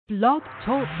Blog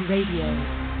Talk Radio.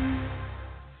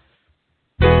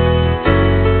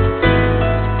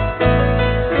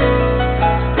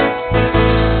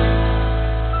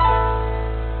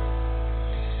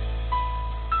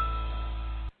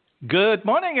 Good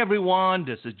morning, everyone.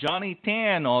 This is Johnny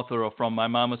Tan, author of From My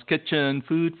Mama's Kitchen,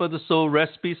 Food for the Soul,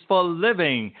 Recipes for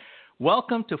Living.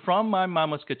 Welcome to From My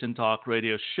Mama's Kitchen Talk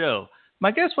radio show.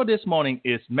 My guest for this morning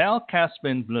is Mel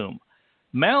Kaspin Blume.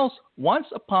 Mel's Once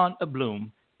Upon a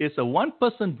Blume is a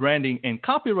one-person branding and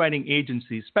copywriting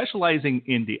agency specializing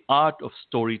in the art of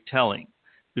storytelling.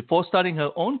 Before starting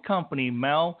her own company,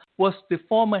 Mel was the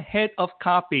former head of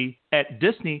copy at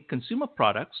Disney Consumer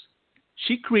Products.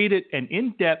 She created an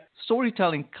in-depth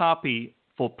storytelling copy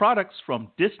for products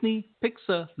from Disney,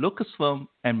 Pixar, Lucasfilm,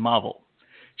 and Marvel.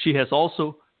 She has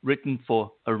also written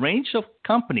for a range of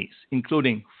companies,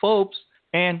 including Forbes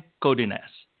and Condé Nast.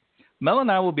 Mel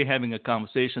and I will be having a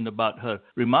conversation about her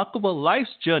remarkable life's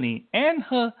journey and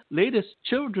her latest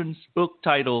children's book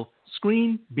titled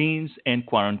Screen, Beans, and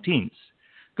Quarantines.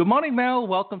 Good morning, Mel.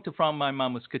 Welcome to From My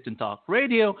Mama's Kitchen Talk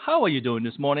Radio. How are you doing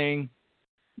this morning?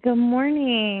 Good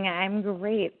morning. I'm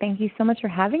great. Thank you so much for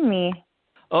having me.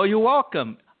 Oh, you're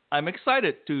welcome. I'm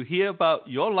excited to hear about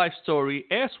your life story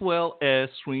as well as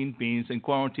Screen, Beans, and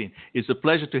Quarantine. It's a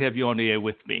pleasure to have you on the air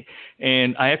with me.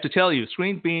 And I have to tell you,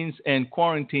 Screen, Beans, and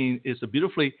Quarantine is a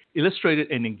beautifully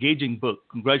illustrated and engaging book.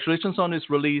 Congratulations on its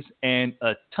release and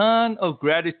a ton of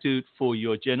gratitude for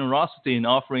your generosity in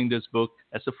offering this book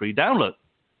as a free download.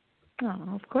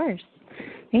 Oh, of course.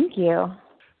 Thank you.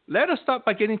 Let us start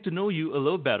by getting to know you a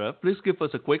little better. Please give us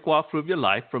a quick walkthrough of your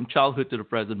life from childhood to the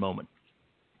present moment.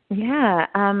 Yeah,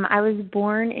 I was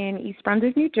born in East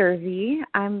Brunswick, New Jersey.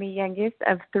 I'm the youngest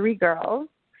of three girls.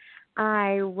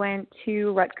 I went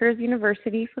to Rutgers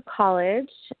University for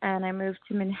college, and I moved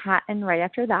to Manhattan right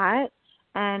after that.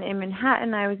 And in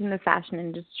Manhattan, I was in the fashion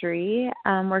industry,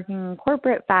 working in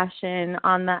corporate fashion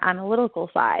on the analytical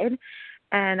side.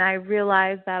 And I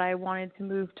realized that I wanted to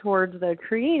move towards the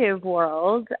creative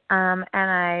world, and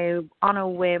I, on a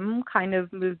whim, kind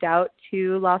of moved out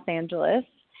to Los Angeles.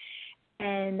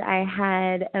 And I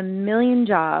had a million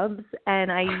jobs,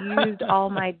 and I used all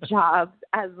my jobs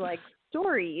as like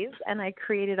stories, and I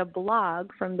created a blog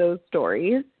from those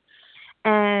stories.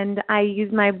 And I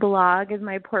used my blog as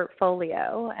my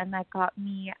portfolio, and that got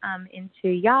me into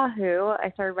Yahoo. I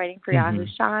started writing for Yahoo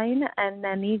Shine and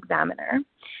then The Examiner.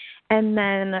 And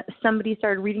then somebody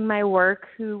started reading my work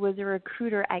who was a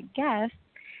recruiter at Guess,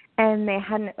 and they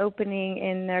had an opening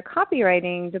in their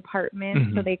copywriting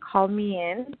department, so they called me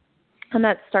in. And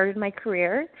that started my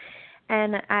career.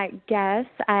 And at Guess,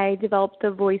 I developed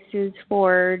the voices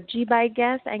for G by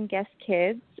Guess and Guess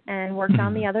Kids and worked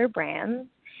on the other brands.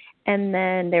 And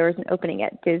then there was an opening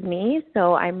at Disney,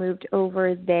 so I moved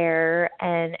over there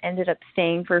and ended up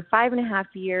staying for 5.5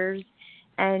 years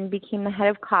and became the head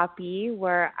of copy,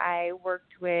 where I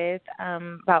worked with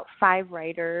about 5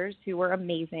 writers who were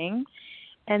amazing.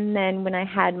 And then when I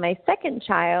had my second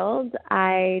child,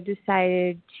 I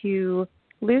decided to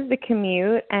lose the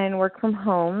commute and work from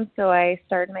home. So I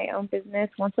started my own business,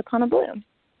 Once Upon a Blume.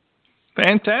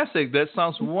 Fantastic. That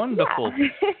sounds wonderful.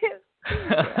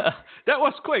 Yeah. That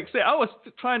was quick. See, I was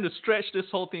trying to stretch this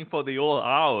whole thing for the whole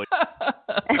hour.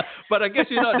 But I guess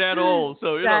you're not that old.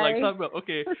 So, Sorry. like,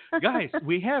 okay, guys,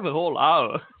 we have a whole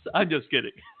hour. I'm just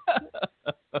kidding.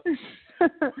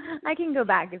 I can go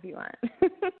back if you want.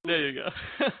 There you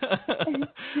go.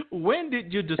 When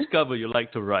did you discover you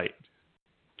like to write?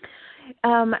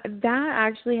 That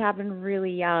actually happened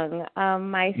really young.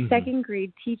 My second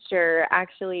grade teacher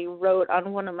actually wrote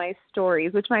on one of my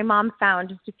stories, which my mom found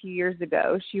just a few years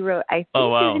ago. She wrote, I think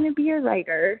you're going to be a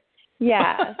writer.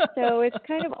 Yeah, so it's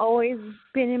kind of always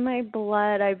been in my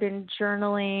blood. I've been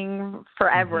journaling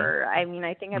forever. I mean,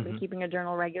 I think I've been keeping a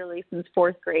journal regularly since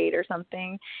 4th grade or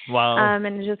something. Wow.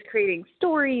 And just creating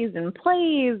stories and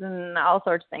plays and all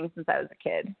sorts of things since I was a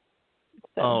kid.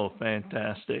 So. Oh,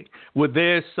 fantastic. Were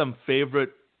there some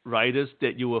favorite writers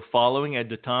that you were following at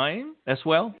the time as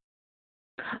well?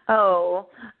 Oh,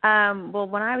 well,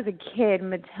 when I was a kid,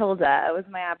 Matilda was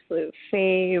my absolute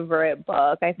favorite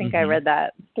book. I think I read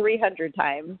that 300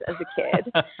 times as a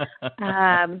kid.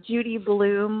 Judy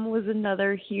Blume was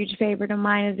another huge favorite of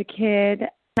mine as a kid.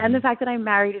 And the fact that I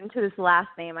married into this last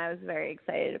name, I was very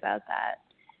excited about that.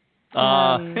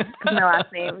 'Cause my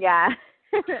last name, yeah.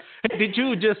 Did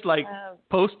you just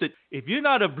post it? If you're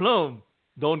not a Blume,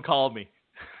 don't call me.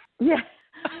 Yeah.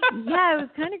 Yeah, it was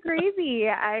kind of crazy.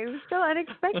 I was so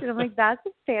unexpected. I'm like, that's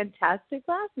a fantastic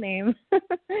last name.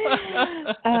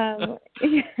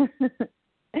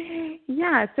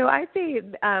 Yeah, so I say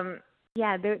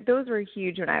Yeah, those were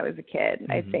huge when I was a kid.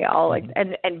 I'd say all like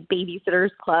and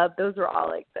Babysitter's Club. Those were all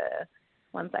like the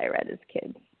ones I read as a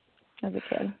kid.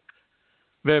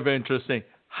 Very, very interesting.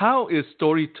 How is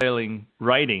storytelling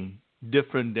writing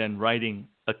different than writing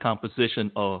a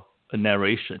composition or a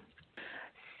narration?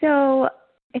 So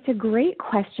it's a great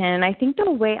question. I think the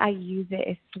way I use it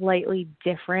is slightly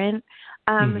different.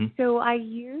 So I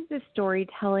use the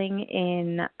storytelling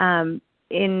in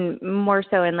more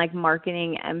so in like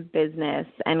marketing and business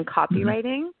and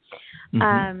copywriting.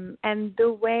 And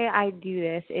the way I do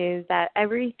this is that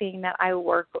every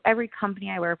company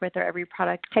I work with or every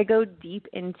product, I go deep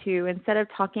into, instead of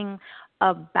talking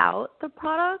about the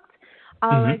product,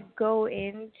 I'll like go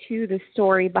into the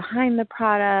story behind the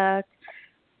product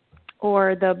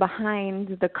or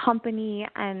behind the company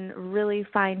and really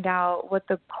find out what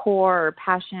the core or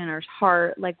passion or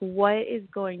heart, like what is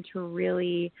going to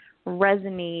really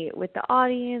resonate with the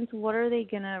audience, what are they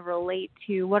going to relate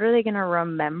to, what are they going to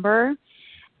remember.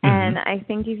 And I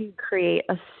think if you create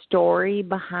a story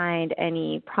behind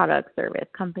any product, service,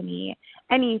 company,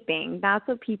 anything, that's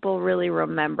what people really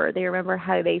remember. They remember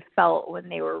how they felt when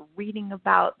they were reading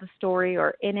about the story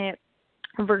or in it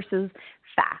versus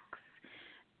facts.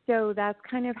 So that's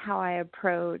kind of how I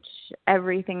approach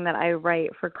everything that I write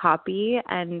for copy.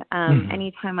 And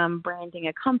anytime I'm branding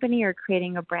a company or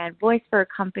creating a brand voice for a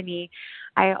company,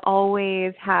 I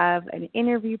always have an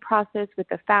interview process with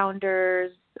the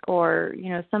founders or,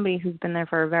 somebody who's been there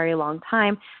for a very long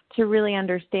time to really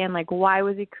understand, like, why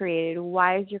was it created?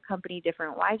 Why is your company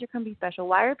different? Why is your company special?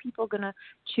 Why are people going to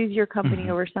choose your company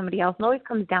over somebody else? It always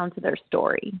comes down to their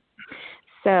story.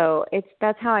 So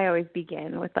that's how I always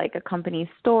begin, with like a company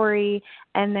story,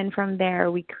 and then from there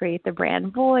we create the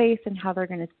brand voice and how they're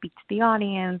going to speak to the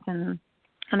audience and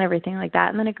everything like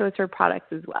that. And then it goes for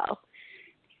products as well.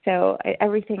 So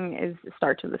everything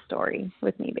starts with a story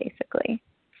with me, basically.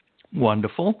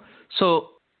 Wonderful. So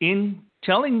in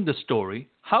telling the story,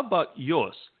 how about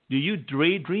yours? Do you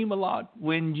daydream a lot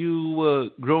when you were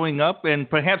growing up, and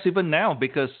perhaps even now,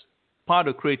 because part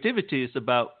of creativity is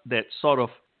about that sort of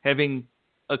having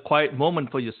a quiet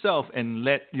moment for yourself and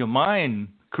let your mind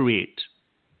create?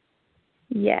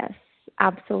 Yes,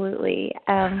 absolutely.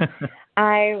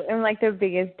 I am like the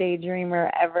biggest daydreamer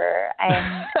ever.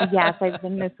 And yes, I've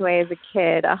been this way as a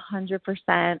kid,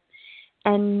 100%.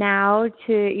 And now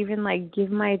to even like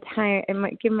give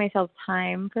myself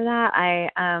time for that,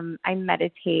 I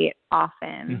meditate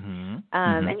often.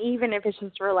 And even if it's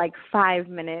just for like 5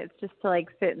 minutes, just to like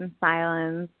sit in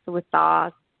silence with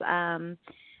thoughts,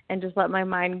 and just let my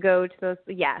mind go to those.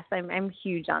 Yes, I'm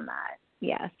huge on that.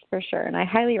 Yes, for sure. And I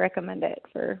highly recommend it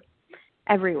for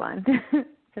everyone.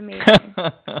 It's amazing.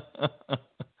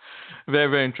 Very,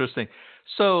 very interesting.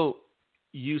 So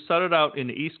you started out in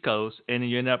the East Coast and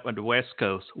you ended up on the West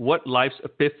Coast. What life's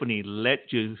epiphany led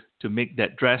you to make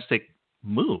that drastic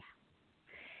move?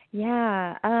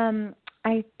 Yeah,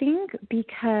 I think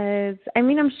because,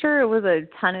 I'm sure it was a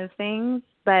ton of things,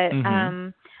 but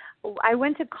I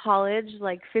went to college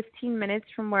like 15 minutes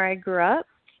from where I grew up.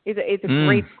 It's a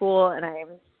great school, and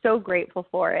I'm so grateful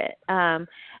for it.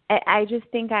 I just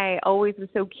think I always was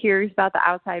so curious about the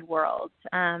outside world.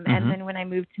 And then when I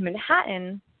moved to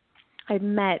Manhattan, I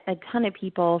met a ton of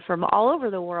people from all over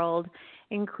the world,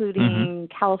 including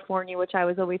California, which I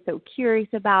was always so curious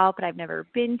about, but I've never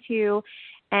been to.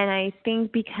 And I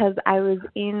think because I was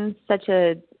in such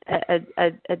a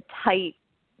tight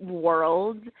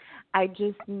world, I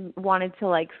just wanted to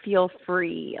like feel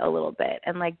free a little bit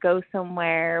and like go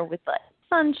somewhere with like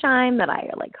sunshine that I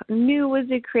like knew was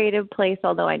a creative place,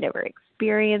 although I never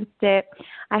experienced it.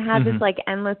 I had this like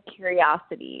endless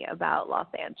curiosity about Los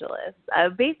Angeles,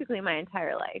 basically my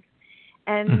entire life.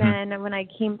 And then when I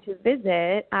came to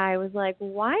visit, I was like,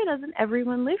 why doesn't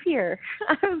everyone live here?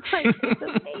 I was like, it's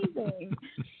amazing.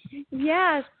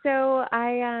 Yeah, so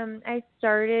I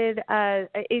started,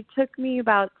 it took me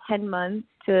about 10 months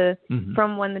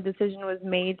from when the decision was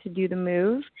made to do the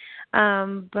move.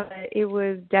 But it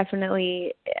was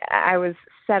definitely, I was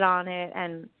set on it,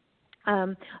 and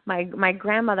my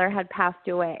grandmother had passed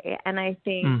away, and I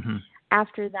think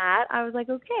after that, I was like,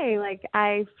 okay, like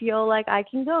I feel like I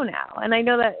can go now. And I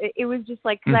know that it was just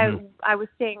like, because I was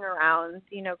staying around,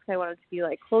 because I wanted to be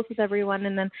like close with everyone.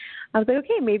 And then I was like,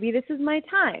 okay, maybe this is my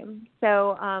time.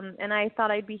 So, and I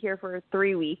thought I'd be here for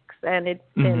 3 weeks, and it's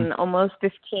been almost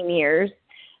 15 years.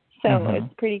 So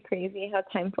it's pretty crazy how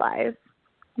time flies.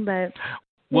 But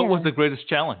what was the greatest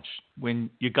challenge when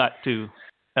you got to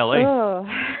LA? Oh,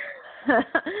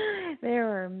 There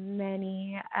were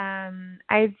many.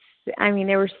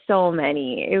 There were so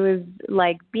many. It was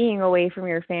like being away from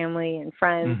your family and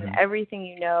friends and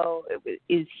everything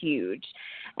is huge.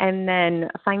 And then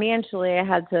financially, I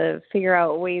had to figure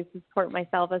out ways to support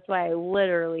myself. That's why I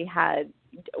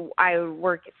would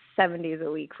work 7 days a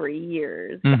week for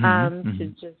years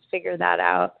to just figure that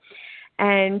out.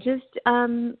 And just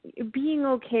being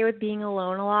okay with being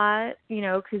alone a lot,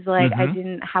 because I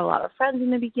didn't have a lot of friends in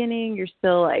the beginning. You're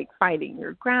still like finding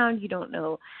your ground. You don't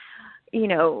know,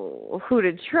 who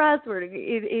to trust.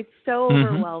 It's so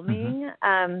overwhelming.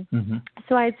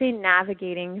 So I'd say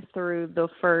navigating through the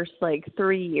first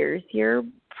 3 years here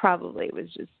probably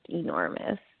was just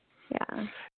enormous. Yeah.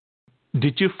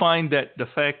 Did you find that the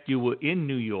fact you were in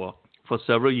New York for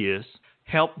several years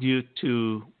helped you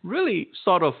to really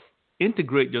sort of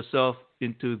integrate yourself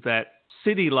into that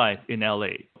city life in LA?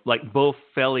 Like both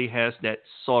Philly has that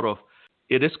sort of,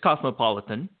 it is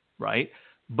cosmopolitan, right?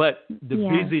 But the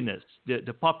busyness,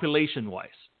 the population-wise,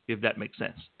 if that makes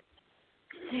sense.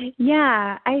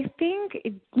 Yeah, I think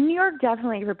New York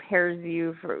definitely could prepare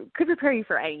you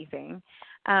for anything,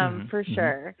 for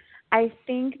sure. I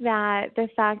think that the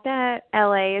fact that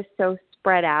LA is so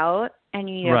spread out and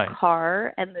you need a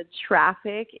car and the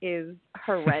traffic is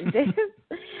horrendous,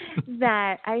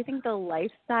 that I think the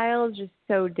lifestyle is just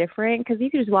so different, because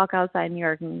you can just walk outside New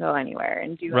York and go anywhere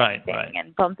and do anything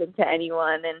and bump into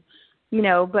anyone. And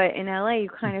but in LA, you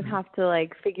kind of have to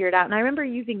figure it out. And I remember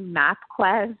using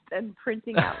MapQuest and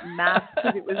printing out maps,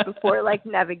 because it was before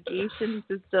navigation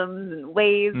systems and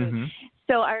Waze. And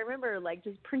so I remember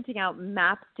just printing out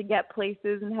maps to get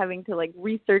places and having to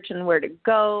research and where to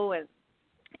go. And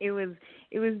it was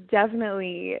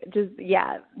definitely just,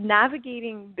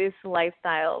 navigating this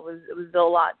lifestyle was a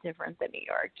lot different than New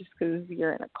York, just because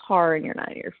you're in a car and you're not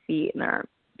on your feet, and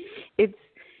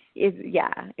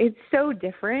it's so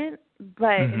different,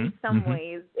 but in some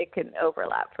ways it can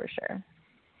overlap for sure.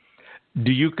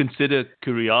 Do you consider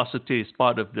curiosity as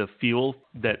part of the fuel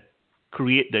that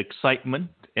create the excitement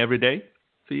every day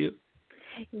for you?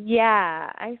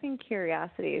 Yeah, I think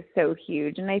curiosity is so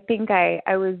huge. And I think I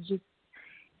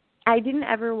didn't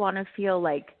ever want to feel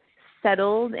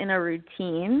settled in a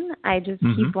routine. I just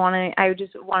wanted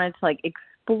to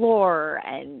explore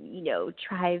and,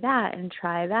 try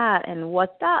that and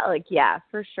what's that?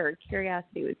 For sure.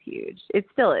 Curiosity was huge. It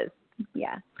still is.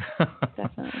 Yeah,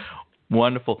 definitely.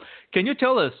 Wonderful. Can you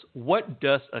tell us, what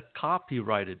does a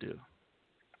copywriter do?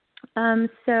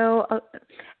 So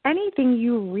anything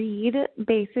you read,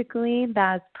 basically,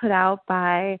 that's put out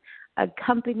by a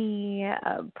company,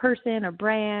 a person, a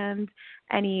brand,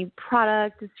 any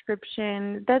product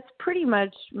description, that's pretty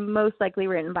much most likely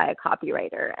written by a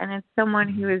copywriter. And it's someone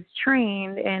who is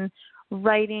trained in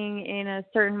writing in a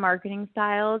certain marketing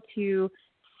style to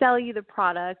sell you the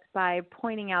product by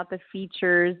pointing out the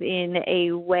features in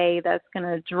a way that's going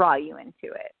to draw you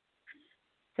into it.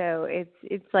 So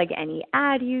it's like any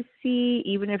ad you see,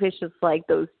 even if it's just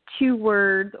those 2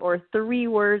 words or 3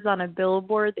 words on a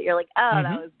billboard that you're that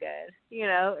was good.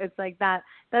 It's that.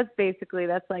 That's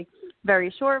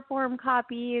very short form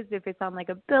copies, if it's on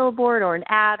a billboard or an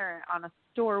ad or on a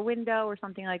store window or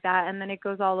something like that. And then it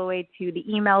goes all the way to the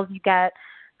emails you get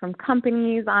from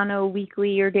companies on a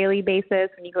weekly or daily basis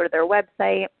when you go to their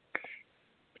website.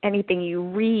 Anything you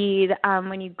read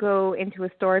when you go into a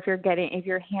store, if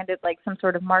you're handed some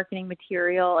sort of marketing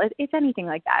material, it's anything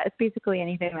like that. It's basically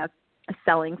anything that's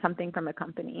selling something from a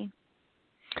company.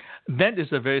 That is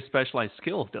a very specialized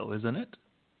skill, though, isn't it?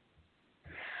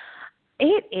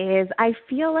 It is. I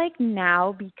feel like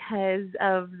now, because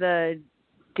of the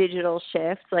digital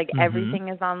shift, everything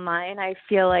is online. I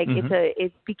feel like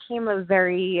it became a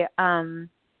very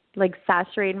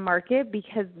saturated market,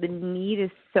 because the need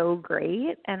is so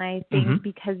great. And I think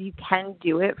because you can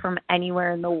do it from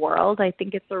anywhere in the world, I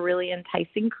think it's a really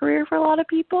enticing career for a lot of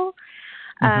people.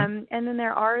 And then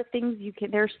there are things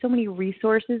there's so many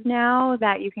resources now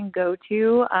that you can go to.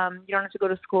 You don't have to go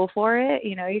to school for it.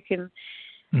 You can,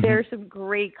 there are some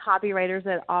great copywriters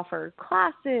that offer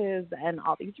classes and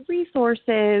all these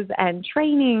resources and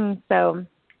training. So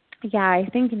yeah, I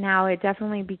think now it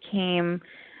definitely became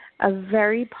a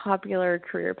very popular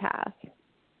career path.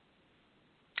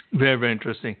 Very, very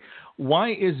interesting.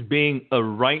 Why is being a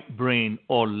right brain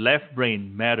or left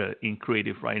brain matter in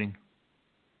creative writing?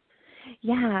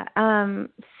 Yeah.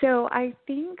 So I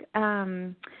think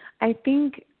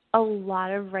a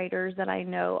lot of writers that I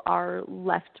know are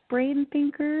left brain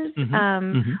thinkers,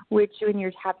 which, when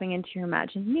you're tapping into your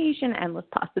imagination, endless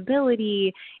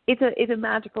possibility, it's a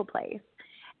magical place.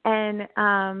 And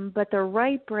but the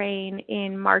right brain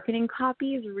in marketing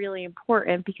copy is really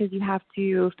important because you have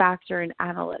to factor in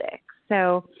analytics.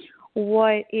 So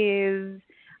what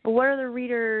are the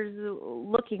readers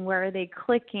looking? Where are they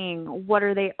clicking? What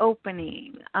are they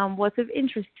opening? What's of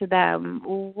interest to them?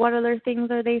 What other things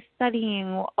are they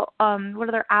studying? What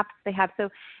other apps they have? So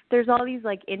there's all these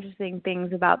like interesting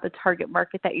things about the target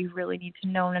market that you really need to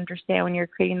know and understand when you're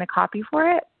creating the copy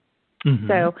for it. Mm-hmm.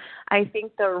 So I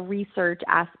think the research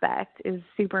aspect is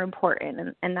super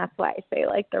important, and that's why I say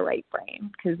like the right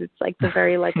brain, because it's like the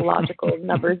very like logical,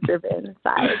 numbers-driven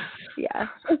side. Yeah.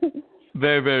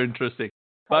 Very, very interesting.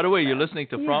 By the way, you're listening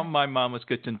to From My Mama's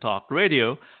Kitchen Talk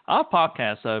Radio. Our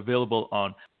podcasts are available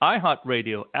on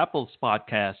iHeartRadio, Apple's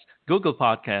Podcasts, Google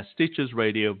Podcasts, Stitchers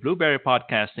Radio, Blueberry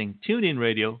Podcasting, TuneIn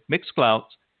Radio, Mixcloud,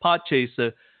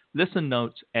 Podchaser, Listen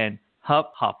Notes, and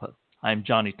Hubhopper. I'm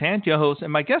Johnny Tant, your host,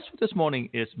 and my guest for this morning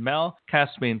is Mel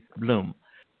Kaspin Blume.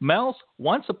 Mel's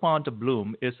Once Upon a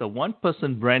Blume is a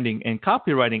one-person branding and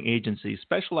copywriting agency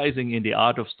specializing in the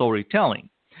art of storytelling.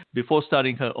 Before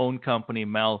starting her own company,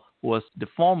 Mel was the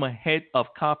former head of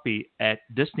copy at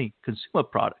Disney Consumer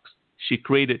Products. She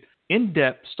created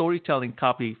in-depth storytelling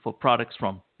copy for products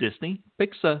from Disney,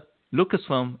 Pixar,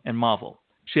 Lucasfilm, and Marvel.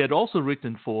 She had also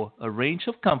written for a range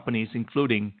of companies,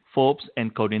 including Forbes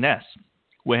and Condé Nast.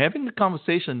 We're having a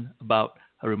conversation about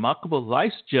her remarkable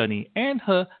life's journey and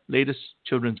her latest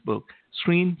children's book,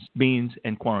 Screens, Beans,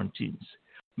 and Quarantines.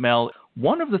 Mel,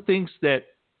 one of the things that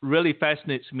really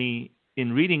fascinates me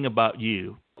in reading about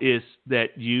you is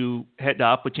that you had the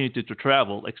opportunity to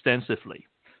travel extensively.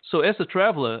 So as a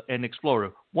traveler and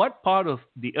explorer, what part of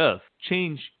the earth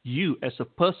changed you as a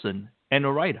person and a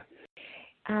writer?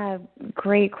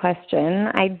 Great question.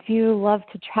 I do love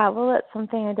to travel. That's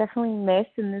something I definitely miss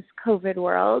in this COVID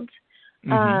world.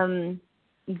 Mm-hmm.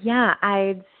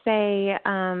 I'd say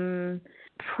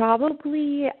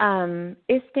probably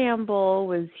Istanbul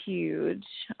was huge.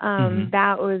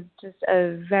 That was just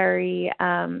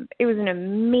it was an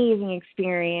amazing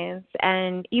experience.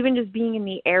 And even just being in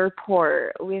the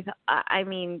airport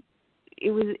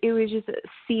it was just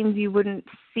scenes you wouldn't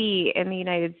see in the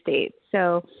United States.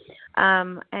 So,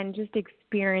 and just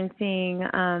experiencing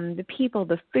the people,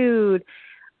 the food,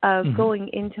 going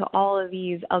into all of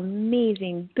these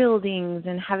amazing buildings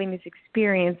and having these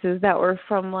experiences that were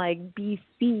from like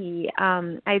BC.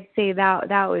 I'd say that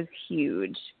was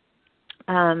huge.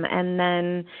 And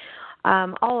then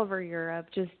all over Europe,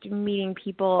 just meeting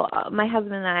people. My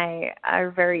husband and I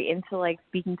are very into like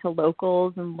speaking to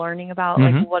locals and learning about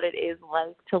like what it is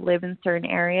like to live in certain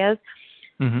areas.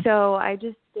 So I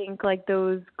just think like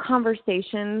those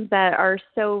conversations that are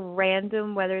so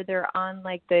random, whether they're on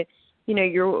like the,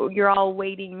 you're all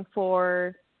waiting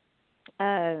for,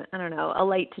 I don't know, a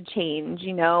light to change,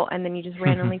 and then you just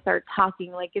randomly start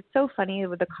talking. Like, it's so funny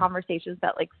with the conversations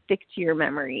that like stick to your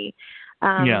memory.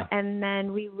 And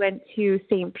then we went to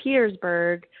St.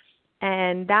 Petersburg,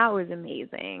 and that was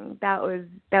amazing. That was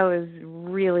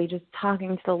really just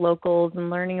talking to the locals and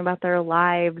learning about their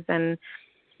lives and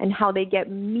how they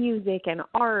get music and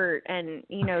art and,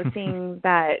 things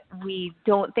that we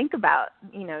don't think about,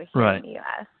 here in the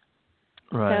U.S.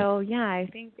 Right. So, yeah, I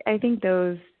think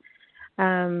those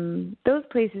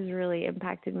places really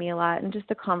impacted me a lot, and just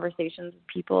the conversations with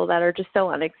people that are just so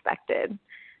unexpected.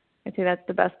 I'd say that's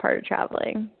the best part of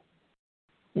traveling.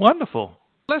 Wonderful.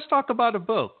 Let's talk about a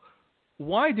book.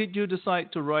 Why did you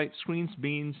decide to write Screens,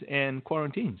 Beans, and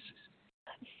Quarantines?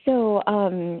 So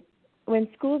when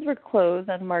schools were closed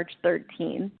on March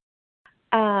 13th,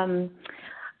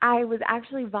 I was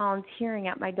actually volunteering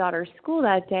at my daughter's school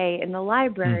that day in the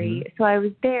library. So I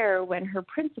was there when her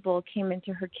principal came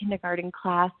into her kindergarten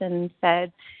class and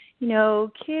said,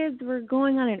 kids, we're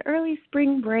going on an early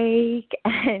spring break,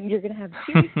 and you're going to have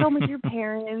 2 weeks home with your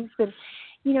parents. And,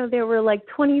 there were like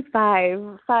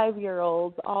 25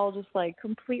 5-year-olds all just like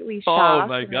completely shocked. Oh,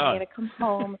 my God. And they had to come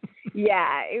home.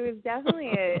 Yeah, it was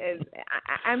definitely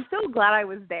I'm so glad I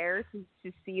was there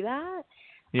to see that.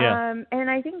 Yeah. And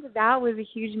I think that was a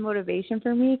huge motivation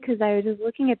for me, because I was just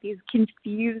looking at these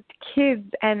confused kids,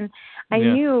 and I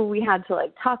knew we had to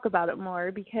like talk about it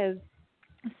more, because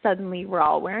suddenly we're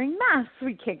all wearing masks.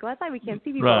 We can't go outside. We can't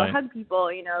see people or hug people.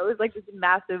 It was like this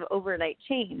massive overnight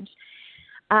change.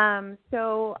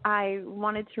 So I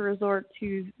wanted to resort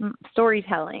to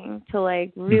storytelling to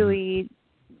like really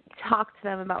talk to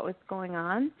them about what's going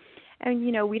on.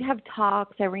 And, we'd have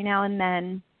talks every now and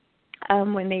then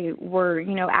when they were,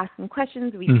 asking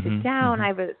questions. We'd sit down. I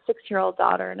have a 6-year-old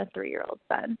daughter and a 3-year-old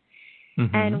son.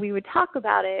 And we would talk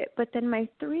about it. But then my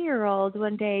 3-year-old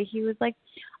one day, he was like,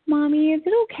 Mommy, is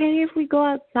it okay if we go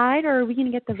outside or are we going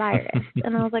to get the virus?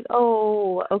 And I was like,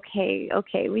 oh, okay,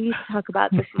 we need to talk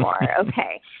about this more.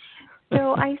 Okay.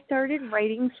 So I started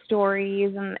writing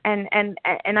stories and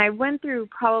I went through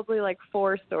probably like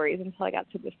 4 stories until I got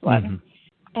to this one. Mm-hmm.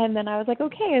 And then I was like,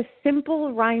 okay, a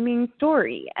simple rhyming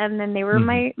story. And then they were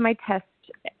my test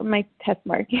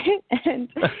market, and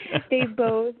they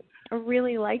both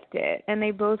really liked it, and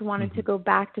they both wanted to go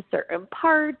back to certain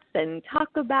parts and talk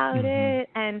about it.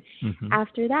 And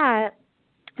after that,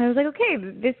 I was like, okay,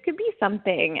 this could be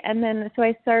something. And then so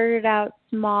I started out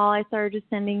small. I started just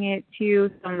sending it to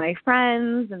some of my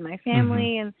friends and my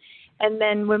family, and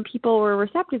then when people were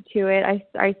receptive to it,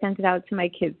 I sent it out to my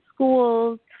kids'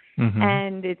 schools.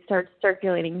 And it started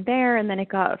circulating there, and then it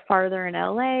got farther in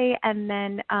LA, and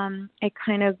then it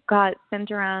kind of got sent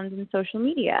around in social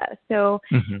media. So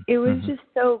it was just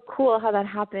so cool how that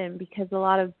happened, because a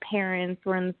lot of parents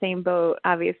were in the same boat,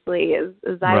 obviously,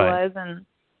 as I was, and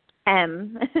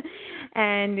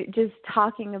and just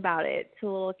talking about it to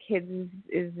little kids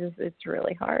is just, it's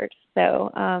really hard. So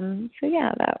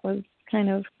yeah, that was kind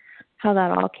of how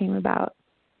that all came about.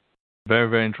 Very,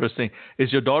 very interesting.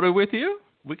 Is your daughter with you?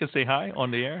 We can say hi on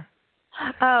the air.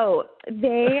 Oh,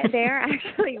 they're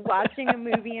actually watching a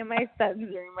movie in my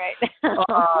son's room right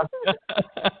now.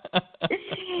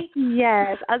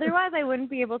 Yes. Otherwise, I wouldn't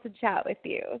be able to chat with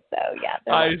you. So yeah,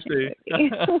 they're watching a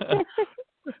movie.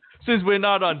 Since we're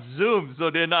not on Zoom, so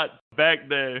they're not back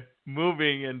there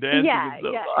moving and dancing. Yeah, and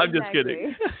stuff. yeah. I'm just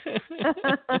kidding.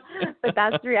 But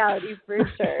that's reality for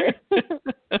sure.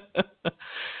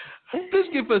 Please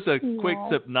give us a quick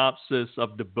synopsis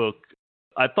of the book.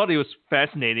 I thought it was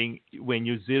fascinating when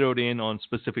you zeroed in on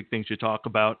specific things you talk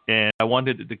about, and I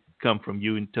wanted it to come from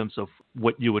you in terms of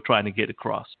what you were trying to get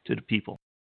across to the people.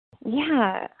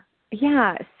 Yeah.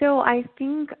 So I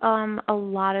think a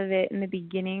lot of it in the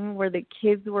beginning where the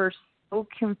kids were so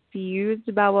confused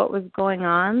about what was going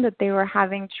on that they were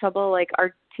having trouble like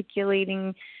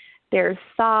articulating their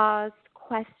thoughts,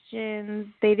 questions.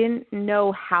 They didn't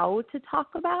know how to talk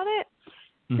about it.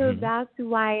 So that's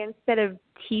why instead of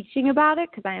teaching about it,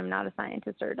 because I am not a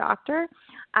scientist or a doctor,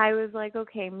 I was like,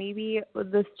 okay, maybe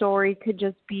the story could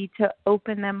just be to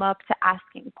open them up to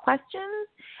asking questions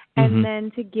and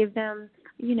then to give them,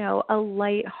 a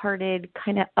lighthearted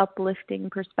kind of uplifting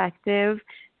perspective.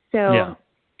 So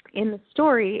in the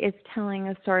story, it's telling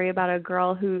a story about a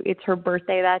girl who it's her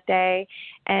birthday that day,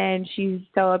 and she's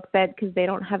so upset because they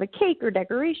don't have a cake or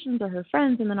decorations or her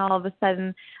friends, and then all of a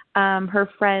sudden her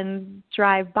friends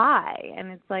drive by,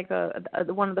 and it's like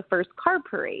one of the first car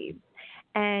parades,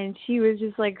 and she was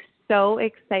just like so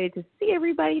excited to see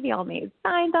everybody. They all made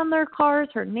signs on their cars.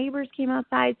 Her neighbors came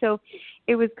outside. So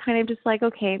it was kind of just like,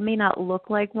 okay, it may not look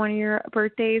like one of your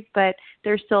birthdays, but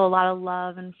there's still a lot of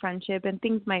love and friendship, and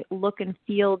things might look and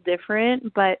feel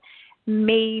different, but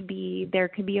maybe there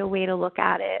could be a way to look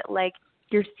at it like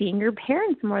you're seeing your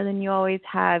parents more than you always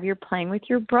have. You're playing with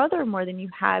your brother more than you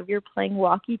have. You're playing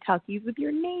walkie-talkies with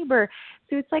your neighbor.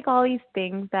 So it's like all these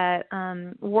things that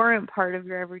weren't part of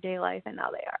your everyday life, and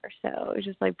now they are. So it's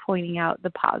just like pointing out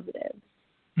the positives.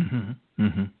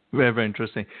 Very, very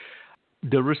interesting.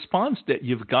 The response that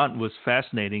you've gotten was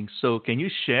fascinating. So can you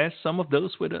share some of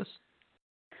those with us?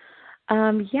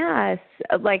 Yes,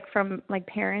 like from like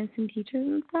parents and teachers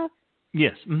and stuff?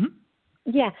 Yes.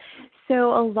 Yeah.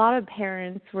 So a lot of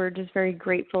parents were just very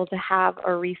grateful to have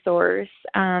a resource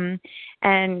and,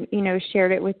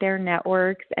 shared it with their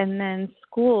networks. And then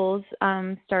schools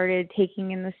started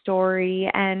taking in the story,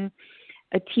 and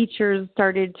teachers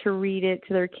started to read it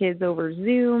to their kids over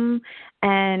Zoom.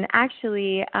 And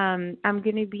actually, I'm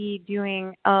going to be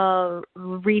doing a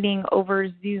reading over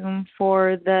Zoom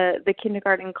for the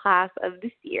kindergarten class of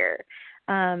this year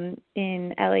in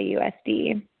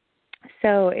LAUSD.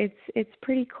 So it's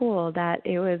pretty cool that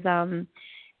it was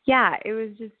it was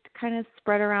just kind of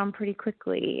spread around pretty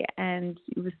quickly, and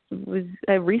it was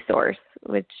a resource,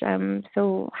 which I'm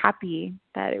so happy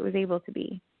that it was able to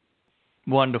be.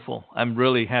 Wonderful. I'm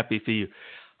really happy for you.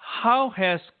 How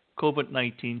has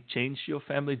COVID-19 changed your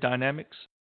family dynamics?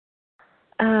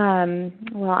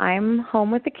 Well, I'm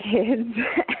home with the kids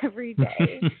every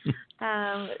day.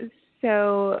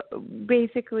 So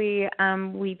basically,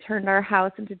 we turned our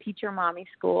house into teacher mommy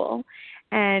school,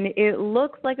 and it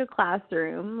looks like a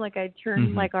classroom. Like I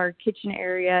turned like our kitchen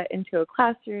area into a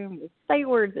classroom with sight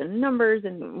words and numbers,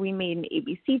 and we made an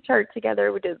ABC chart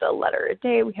together. We did a letter a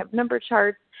day. We have number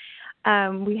charts.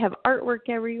 We have artwork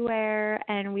everywhere,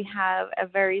 and we have a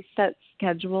very set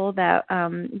schedule that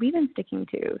we've been sticking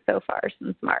to so far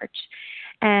since March.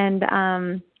 And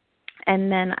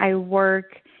then I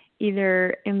work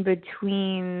either in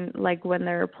between, like when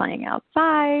they're playing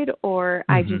outside, or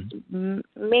I just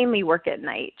mainly work at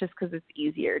night just because it's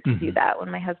easier to do that when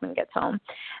my husband gets home.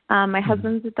 My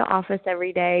husband's at the office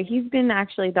every day. He's been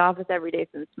actually at the office every day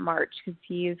since March because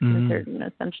he is considered an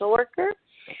essential worker.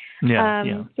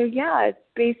 So yeah, it's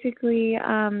basically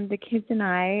the kids and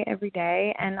I every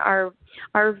day, and our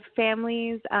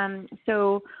families.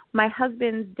 So my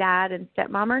husband's dad and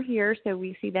stepmom are here, so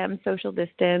we see them social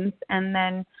distance, and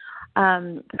then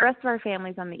the rest of our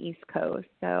family's on the East Coast,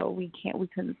 so we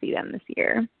couldn't see them this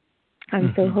year.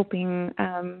 I'm so hoping,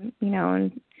 in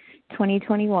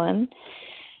 2021.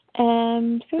 So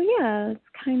yeah, it's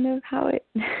kind of how it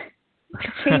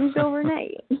changed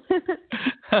overnight.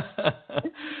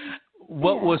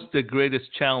 What was the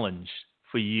greatest challenge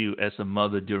for you as a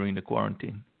mother during the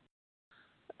quarantine?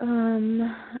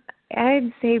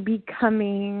 I'd say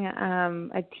becoming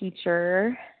a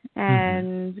teacher,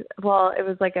 and well, it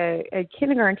was like a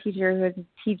kindergarten teacher who had to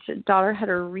teach daughter how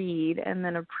to read, and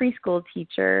then a preschool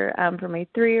teacher for my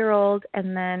 3-year-old,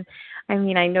 and then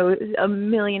I know a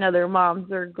million other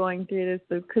moms are going through this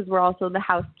because we're also the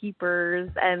housekeepers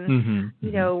and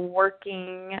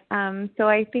working. So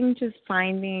I think just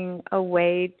finding a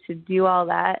way to do all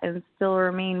that and still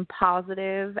remain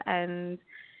positive and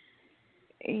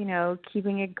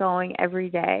keeping it going every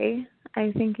day,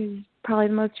 I think is probably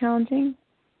the most challenging.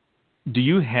 Do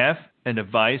you have an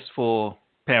advice for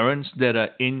parents that are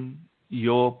in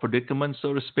your predicament,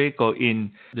 so to speak, or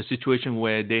in the situation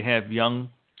where they have young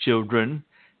children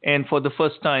and for the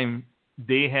first time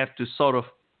they have to sort of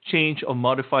change or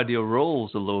modify their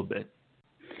roles a little bit?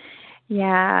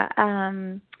 Yeah,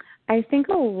 I think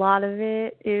a lot of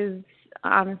it is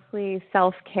honestly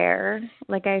self-care.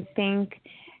 Like I think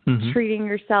treating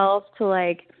yourself to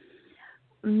like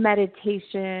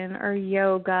meditation or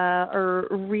yoga or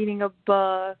reading a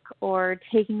book or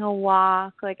taking a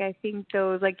walk. Like I think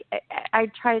those, like I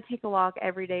try to take a walk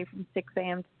every day from 6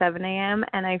 a.m. to 7 a.m.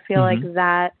 and I feel like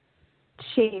that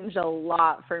changed a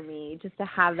lot for me just to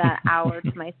have that hour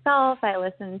to myself. I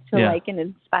listen to like an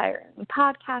inspiring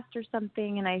podcast or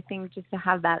something, and I think just to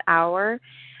have that hour.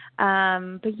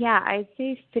 But yeah, I'd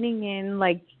say fitting in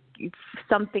like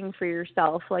something for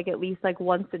yourself, like at least like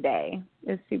once a day,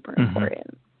 is super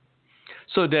important.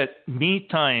 So that me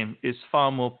time is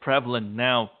far more prevalent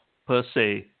now per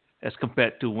se as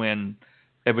compared to when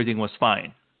everything was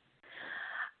fine.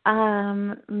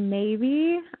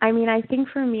 Maybe. I think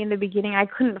for me in the beginning I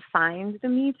couldn't find the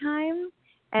me time.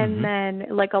 And then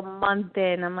like a month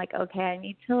in, I'm like, okay, I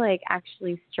need to like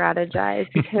actually strategize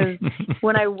because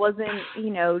when I wasn't,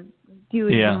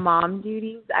 doing the mom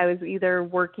duties, I was either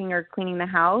working or cleaning the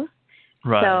house.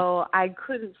 Right. So I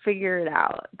couldn't figure it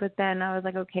out. But then I was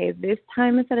like, okay, this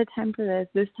time is at a time for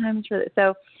this time is for this.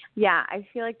 So yeah, I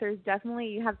feel like there's definitely,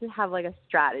 you have to have like a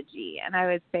strategy. And I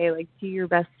would say like do your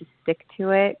best to stick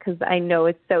to it because I know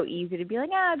it's so easy to be like,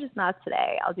 just not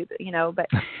today. I'll do but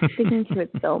sticking to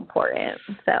it's so important.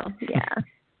 So yeah.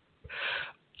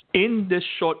 In this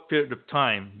short period of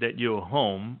time that you're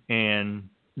home, and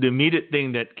the immediate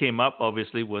thing that came up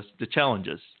obviously was the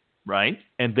challenges, right?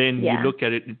 And then you look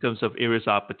at it in terms of areas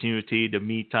of opportunity, the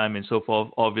me time and so forth.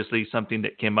 Obviously something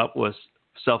that came up was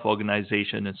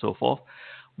self-organization and so forth.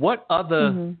 What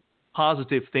other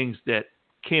positive things that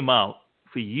came out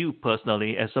for you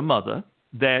personally as a mother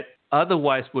that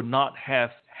otherwise would not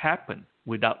have happened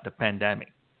without the pandemic?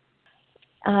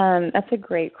 That's a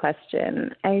great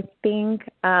question. I think,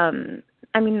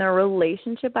 the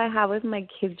relationship I have with my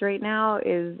kids right now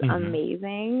is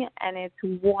amazing. And it's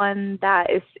one that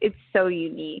it's so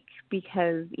unique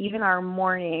because even our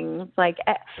mornings, like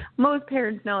most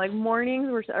parents know, like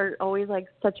mornings are always like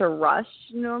such a rush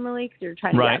normally because you're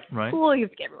trying to get to school, you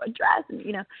have to get everyone dressed,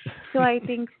 and, so I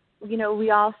think, we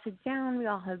all sit down, we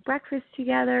all have breakfast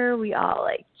together, we all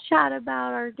like chat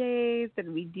about our days,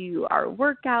 and we do our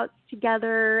workouts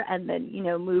together, and then,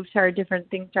 move to our different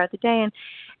things throughout the day.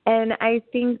 And I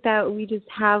think that we just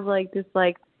have like this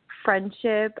like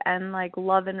friendship and like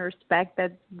love and respect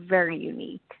that's very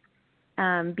unique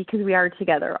because we are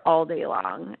together all day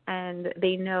long. And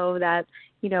they know that,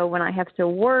 when I have to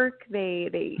work,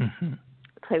 they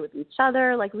play with each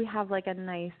other. Like we have like a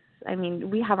nice,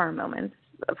 we have our moments,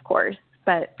 of course,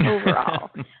 but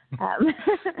overall,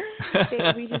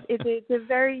 it's a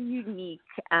very unique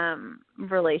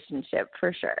relationship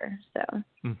for sure. So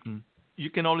you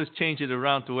can always change it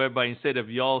around to whereby instead of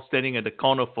y'all standing at the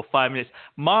corner for 5 minutes,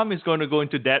 mom is going to go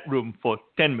into that room for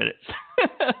 10 minutes.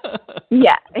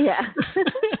 Yeah.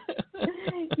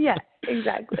 Yeah,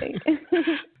 exactly.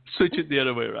 Switch it the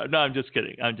other way around. No, I'm just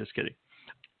kidding.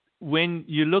 When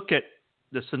you look at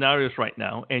the scenarios right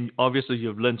now, and obviously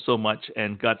you've learned so much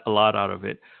and got a lot out of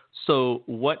it. So,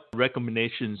 what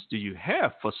recommendations do you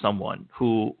have for someone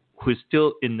who is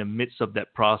still in the midst of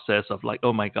that process of like,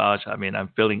 oh my gosh, I mean, I'm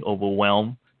feeling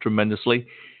overwhelmed tremendously?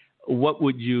 What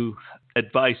would you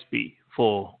advice be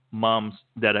for moms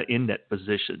that are in that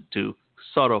position to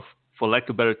sort of, for lack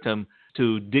of a better term,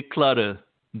 to declutter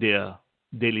their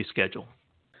daily schedule?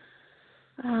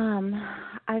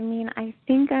 I mean, I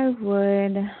think I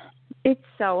would. It's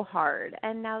so hard.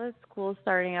 And now that school's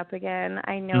starting up again,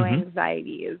 I know Mm-hmm.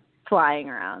 anxiety is flying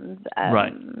around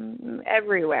Right.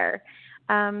 everywhere.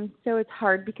 So it's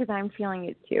hard because I'm feeling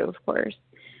it too, of course.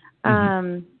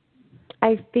 Mm-hmm.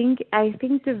 I think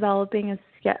developing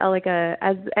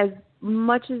as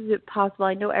much as it possible.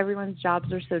 I know everyone's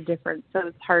jobs are so different, so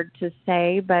it's hard to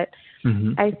say, but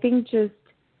Mm-hmm. I think just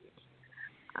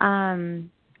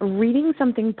reading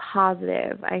something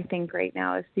positive, I think right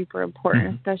now is super important,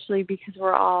 Mm-hmm. especially because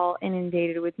we're all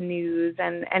inundated with news,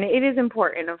 and it is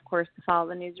important, of course, to follow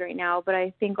the news right now, but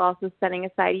I think also setting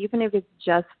aside, even if it's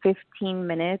just 15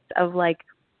 minutes of like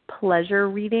pleasure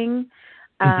reading,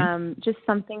 Mm-hmm. just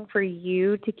something for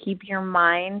you to keep your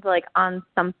mind like on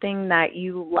something that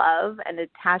you love and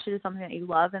attach it to something that you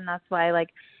love. And that's why like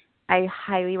I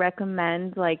highly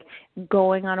recommend like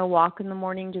going on a walk in the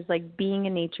morning, just like being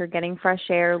in nature, getting fresh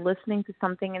air, listening to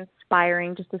something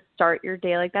inspiring just to start your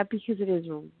day like that, because it is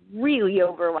really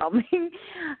overwhelming.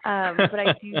 But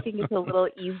I do think it's a little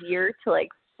easier to like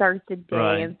start the day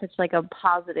Right. in such like a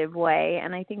positive way.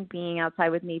 And I think being outside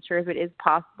with nature, if it is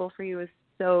possible for you, is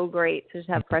so great to just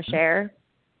have fresh air.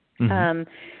 Mm-hmm.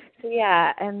 So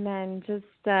yeah, and then just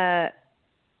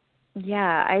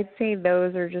yeah, I'd say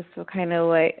those are just kind of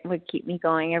what keep me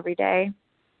going every day.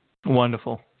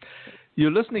 Wonderful. You're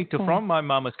listening to Yeah. From My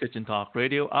Mama's Kitchen Talk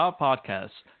Radio. Our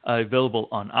podcasts are available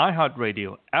on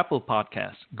iHeartRadio, Apple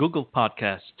Podcasts, Google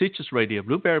Podcasts, Stitches Radio,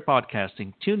 Blueberry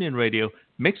Podcasting, TuneIn Radio,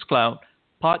 Mixcloud,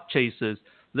 Podchasers,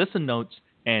 Listen Notes,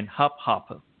 and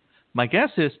Hopper. My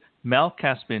guest is Mel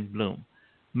Kaspin Blume.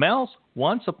 Mel's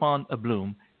Once Upon a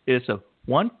Blume is a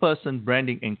one-person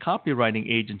branding and copywriting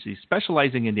agency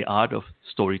specializing in the art of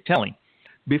storytelling.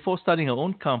 Before starting her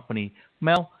own company,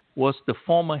 Mel was the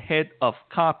former head of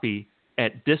copy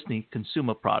at Disney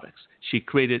Consumer Products. She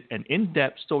created an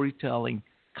in-depth storytelling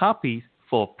copy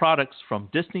for products from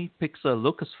Disney, Pixar,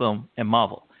 Lucasfilm, and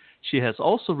Marvel. She has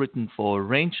also written for a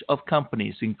range of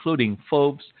companies, including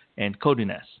Forbes and Condé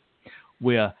Nast.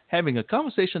 We are having a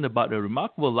conversation about her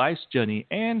remarkable life's journey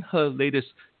and her latest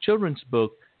children's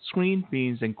book, Screen,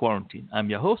 Beans, and Quarantine. I'm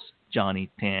your host, Johnny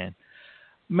Tan.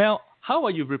 Mel, how are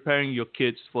you preparing your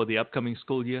kids for the upcoming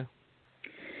school year?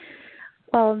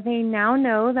 Well, they now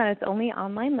know that it's only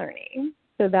online learning,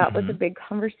 so that was a Mm-hmm. big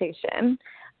conversation.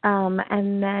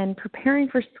 And then preparing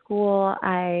for school,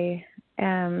 I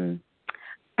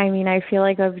feel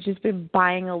like I've just been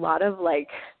buying a lot of like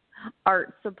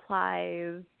art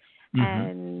supplies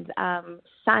Mm-hmm. and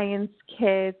science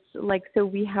kits. Like, so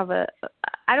we have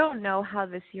I don't know how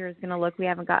this year is going to look. We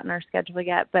haven't gotten our schedule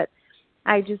yet, but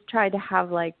I just tried to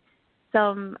have like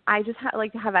like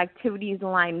to have activities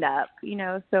lined up,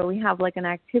 so we have like an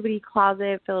activity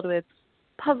closet filled with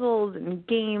puzzles and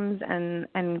games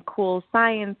and cool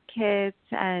science kits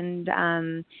and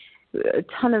a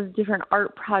ton of different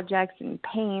art projects and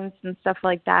paints and stuff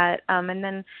like that. And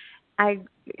then I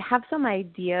have some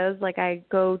ideas, like I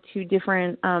go to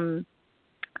different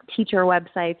teacher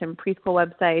websites and preschool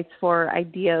websites for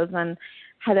ideas on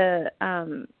how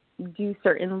to do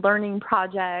certain learning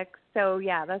projects. So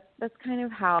yeah, that's kind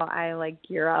of how I like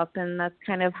gear up, and that's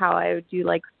kind of how I would do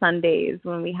like Sundays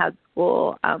when we had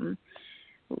school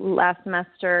last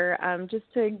semester, just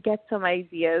to get some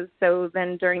ideas. So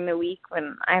then during the week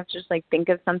when I have to just like think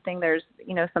of something, there's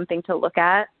something to look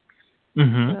at.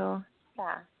 Mm-hmm. So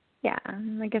yeah,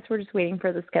 I guess we're just waiting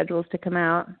for the schedules to come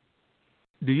out.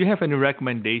 Do you have any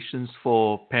recommendations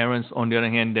for parents, on the other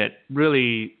hand, that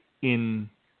really in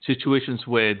situations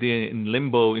where they're in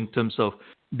limbo in terms of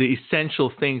the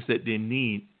essential things that they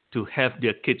need to have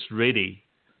their kids ready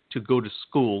to go to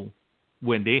school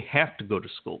when they have to go to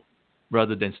school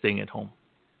rather than staying at home?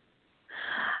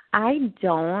 I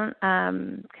don't,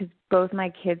 because both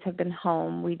my kids have been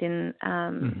home. We didn't,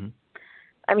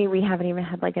 Mm-hmm. we haven't even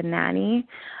had like a nanny.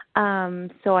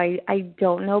 So I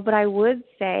don't know, but I would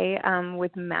say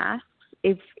with masks,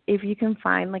 if you can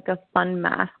find like a fun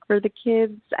mask for the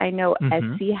kids, I know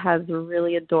Mm-hmm. Etsy has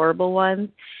really adorable ones.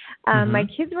 Mm-hmm. My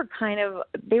kids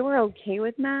they were okay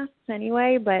with masks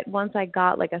anyway, but once I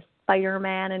got like a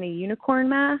Spider-Man and a unicorn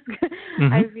mask,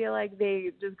 Mm-hmm. I feel like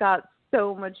they just got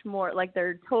so much more, like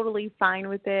they're totally fine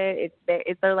with it.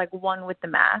 They're like one with the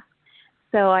mask.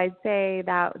 So I'd say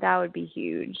that would be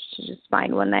huge, to just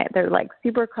find one that they're like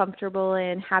super comfortable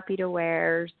in, happy to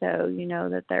wear, so you know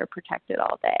that they're protected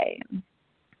all day.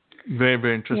 Very,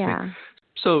 very interesting. Yeah.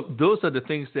 So those are the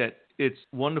things that it's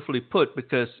wonderfully put,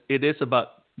 because it is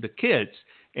about the kids.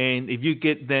 And if you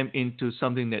get them into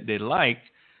something that they like,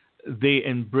 they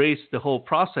embrace the whole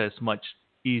process much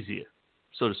easier,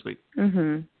 so to speak.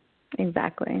 Mhm.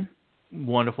 Exactly.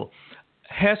 Wonderful.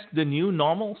 Has the new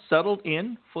normal settled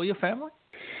in for your family?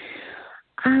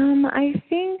 I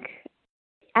think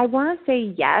I want to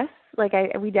say yes. Like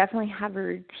we definitely have a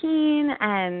routine,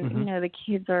 and you know the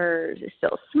kids are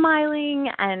still smiling,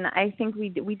 and I think we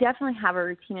definitely have a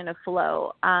routine and a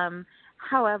flow.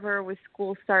 However, with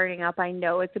school starting up, I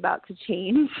know it's about to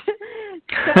change.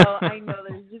 So I know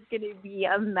there's just going to be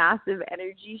a massive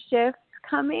energy shift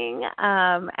coming,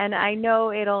 and I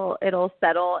know it'll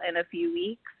settle in a few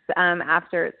weeks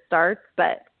after it starts.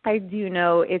 But I do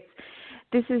know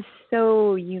this is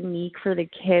so unique for the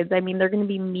kids. I mean, they're going to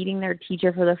be meeting their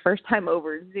teacher for the first time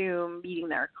over Zoom, meeting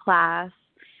their class.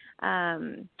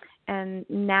 And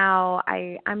now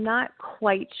I'm not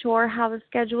quite sure how the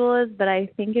schedule is, but I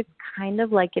think it's kind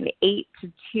of like an 8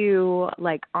 to 2,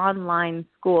 like online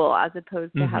school, as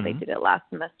opposed to how they did it last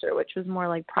semester, which was more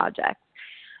like projects.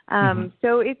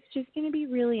 So it's just going to be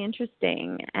really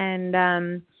interesting.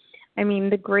 And, I mean,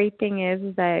 the great thing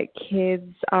is that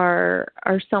kids are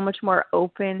so much more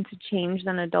open to change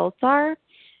than adults are.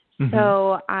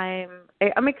 So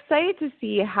I'm excited to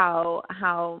see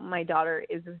how my daughter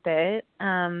is with it.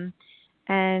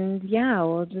 And yeah,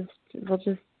 we'll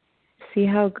just see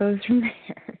how it goes from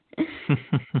there.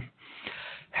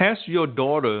 Has your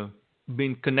daughter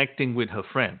been connecting with her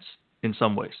friends in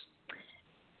some ways?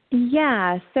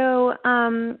 Yeah, so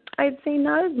I'd say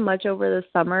not as much over the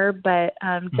summer, but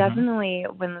definitely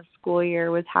when the school year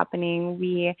was happening,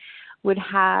 we would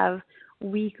have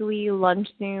weekly lunch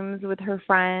Zooms with her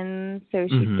friends, so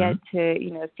she'd get to,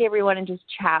 see everyone and just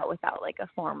chat without like a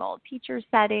formal teacher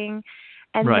setting.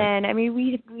 And then, I mean,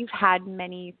 we've had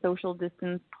many social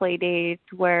distance play dates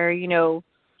where,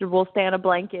 we'll stay on a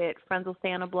blanket, friends will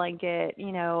stay on a blanket,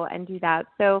 and do that.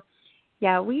 So,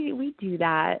 yeah, we do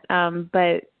that,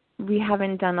 but we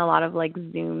haven't done a lot of like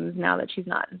Zooms now that she's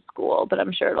not in school, but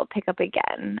I'm sure it'll pick up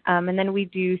again. And then we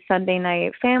do Sunday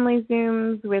night family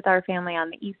Zooms with our family on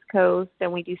the East Coast,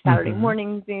 and we do Saturday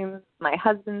morning Zooms with my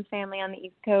husband's family on the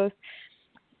East Coast.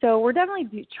 So we're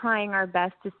definitely trying our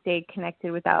best to stay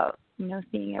connected without,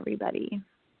 seeing everybody.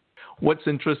 What's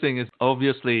interesting is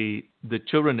obviously the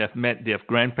children have met their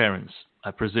grandparents,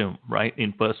 I presume, right,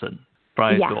 in person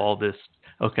prior to all this.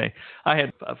 Okay. I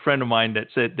had a friend of mine that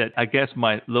said that I guess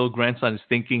my little grandson is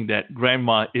thinking that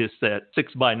grandma is that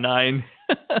 6x9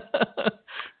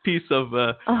 piece of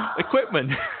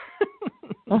equipment.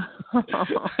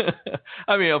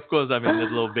 I mean, of course, the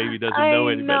little baby doesn't know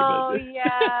any better.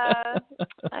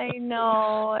 I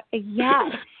know.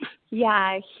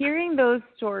 Yeah. Hearing those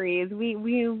stories,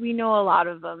 we know a lot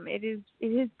of them. It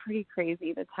is pretty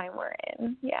crazy the time we're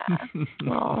in. Yeah.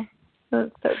 Well,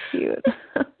 that's so cute.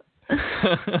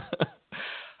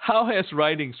 How has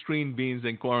writing String Beans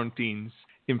and Quarantines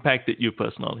impacted you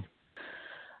personally?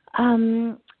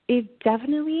 It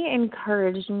definitely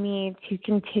encouraged me to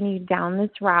continue down this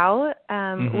route.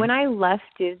 When I left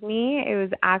Disney, it was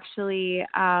actually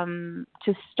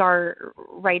to start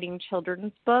writing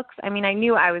children's books. I mean, I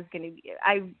knew I was going to be,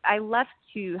 I left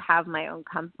to have my own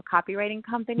copywriting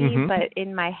company, but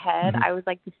in my head, I was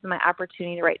like, this is my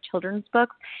opportunity to write children's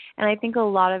books. And I think a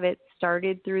lot of it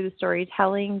started through the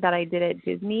storytelling that I did at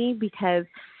Disney, because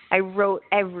I wrote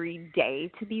every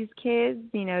day to these kids,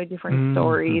 different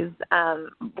stories,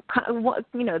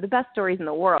 the best stories in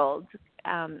the world,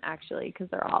 actually, because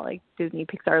they're all like Disney,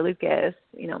 Pixar, Lucas,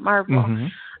 Marvel.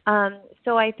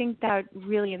 So I think that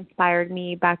really inspired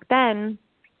me back then.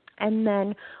 And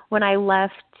then when I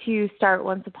left to start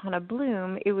Once Upon a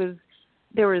Blume,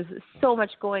 there was so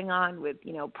much going on with,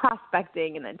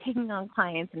 prospecting and then taking on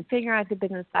clients and figuring out the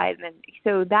business side. And then,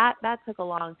 so that took a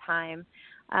long time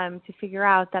to figure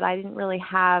out that I didn't really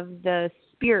have the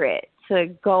spirit to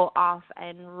go off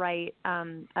and write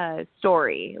a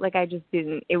story. Like I just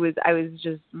didn't. I was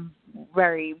just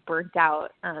very burnt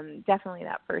out. Definitely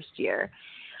that first year.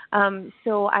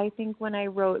 So I think when I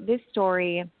wrote this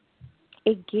story,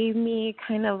 it gave me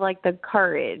kind of like the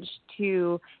courage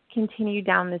to continue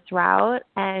down this route.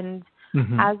 And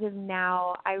as of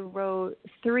now, I wrote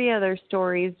 3 other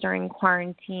stories during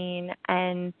quarantine,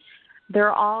 and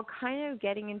they're all kind of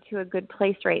getting into a good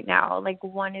place right now. Like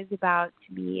one is about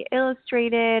to be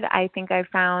illustrated. I think I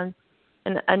found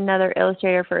another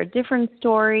illustrator for a different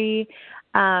story.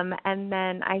 And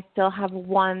then I still have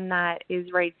one that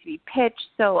is ready to be pitched.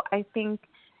 So I think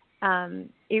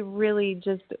it really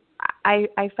just,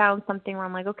 I found something where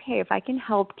I'm like, okay, if I can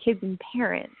help kids and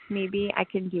parents, maybe I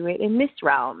can do it in this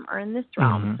realm or in this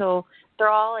realm. So they're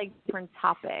all like different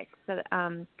topics that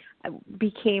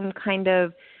became kind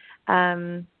of,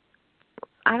 I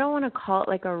don't want to call it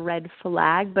like a red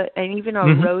flag, but and even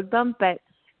a road bump, but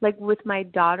like with my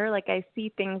daughter, like I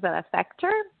see things that affect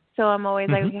her. So I'm always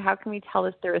like, okay, how can we tell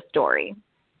this through a story?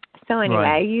 So anyway,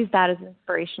 I use that as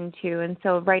inspiration too. And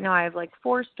so right now I have like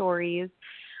 4 stories.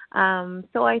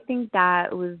 So I think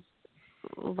that was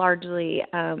largely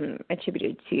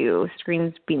attributed to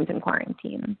Screens, Beans, and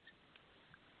Quarantine.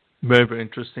 Very, very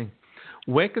interesting.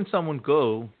 Where can someone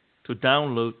go to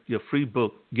download your free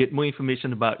book, get more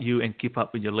information about you, and keep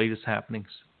up with your latest happenings?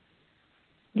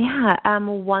 Yeah,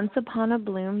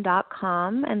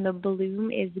 onceuponablume.com, and the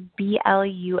Blume is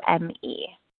Blume.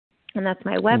 And that's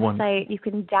my website. You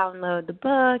can download the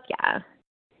book, yeah.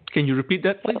 Can you repeat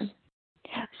that, please?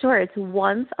 Sure, it's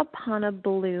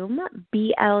onceuponablume,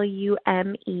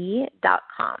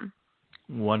 Blume.com.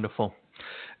 Wonderful.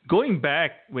 Going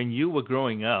back when you were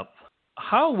growing up,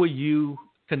 how were you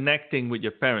connecting with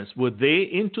your parents? Were they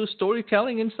into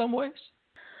storytelling in some ways?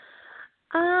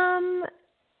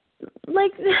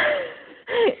 Like,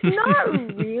 not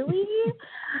really.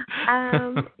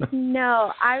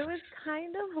 No, I was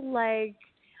kind of like,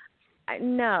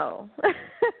 no.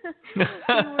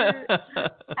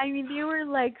 They were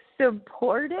like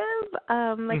supportive.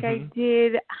 I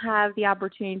did have the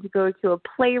opportunity to go to a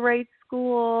playwright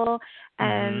school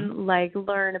and like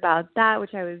learn about that,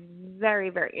 which I was very,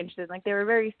 very interested in. Like they were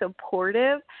very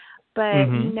supportive, but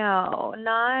no,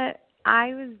 not.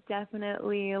 I was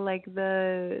definitely like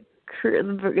the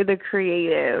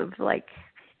creative, like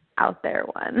out there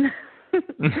one.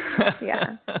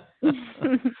 Yeah.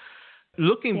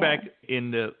 Looking back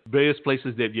in the various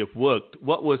places that you've worked,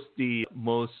 what was the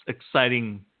most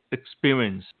exciting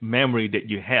experience, memory that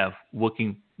you have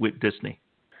working with Disney?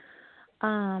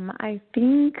 I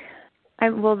think,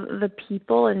 the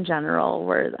people in general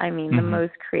were, the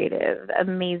most creative,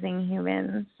 amazing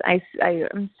humans.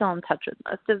 I'm still in touch with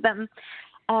most of them.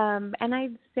 And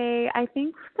I'd say, I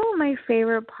think some of my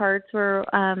favorite parts were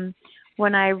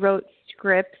when I wrote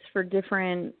scripts for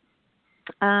different,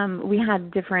 we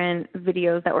had different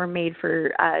videos that were made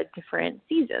for different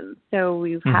seasons. So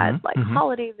we've had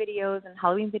holiday videos and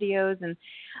Halloween videos and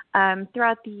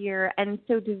throughout the year. And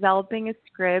so developing a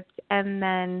script, and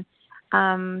then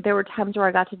there were times where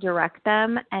I got to direct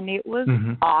them, and it was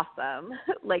awesome.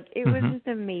 Like it was just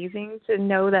amazing to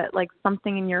know that like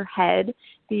something in your head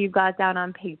that you got down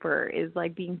on paper is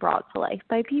like being brought to life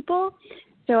by people.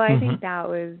 So I think that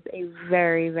was a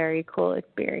very, very cool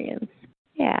experience.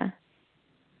 Yeah.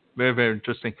 Very, very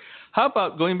interesting. How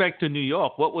about going back to New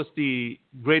York? What was the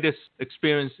greatest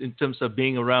experience in terms of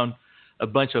being around a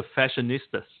bunch of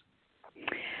fashionistas?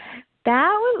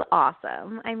 That was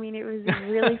awesome. It was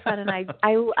really fun, and I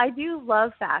do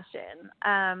love fashion,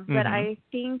 but I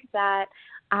think that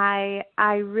I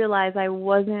realized I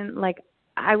wasn't like,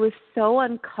 I was so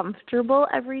uncomfortable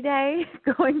every day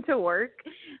going to work.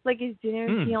 Like it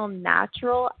didn't feel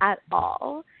natural at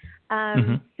all.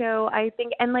 So I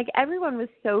think, and like everyone was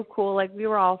so cool. Like we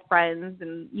were all friends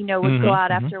and, would go out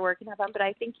after work and have fun. But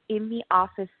I think in the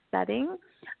office setting,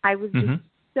 I was just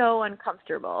so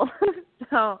uncomfortable.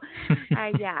 So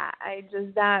when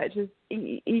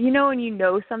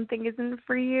something isn't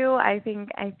for you, I think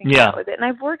that was it. And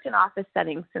I've worked in office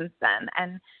settings since then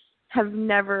and have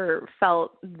never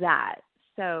felt that.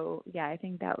 So yeah, I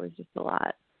think that was just a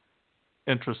lot.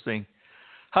 Interesting.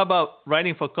 How about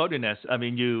writing for Condé Nast?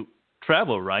 You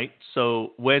travel, right?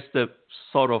 So where's the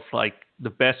sort of like the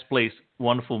best place,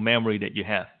 wonderful memory that you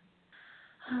have?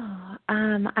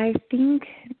 I think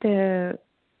the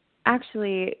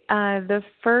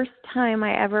first time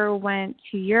I ever went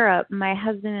to Europe, my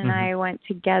husband and I went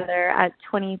together at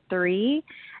 23,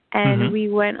 and we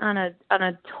went on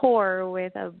a tour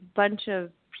with a bunch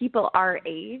of people our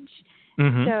age.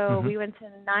 So we went to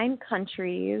 9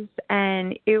 countries,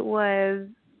 and it was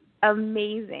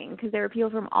amazing because there were people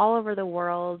from all over the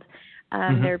world.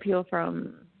 There were people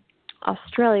from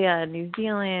Australia, New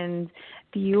Zealand,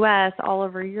 the U.S., all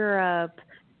over Europe,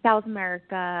 South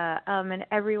America, and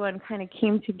everyone kind of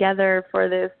came together for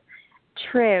this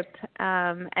trip,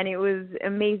 and it was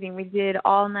amazing. We did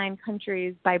all 9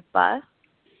 countries by bus,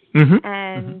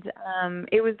 and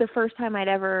it was the first time I'd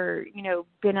ever,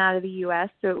 been out of the U.S.,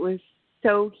 so it was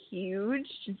so huge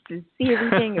just to see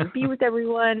everything and be with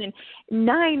everyone and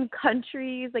 9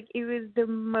 countries. Like, it was the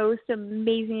most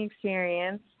amazing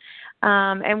experience.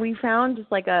 And we found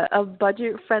just like a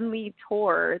budget-friendly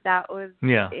tour that was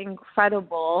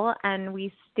incredible. And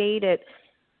we stayed at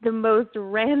the most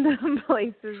random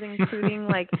places, including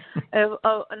like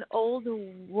an old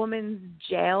woman's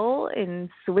jail in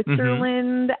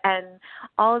Switzerland and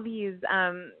all of these,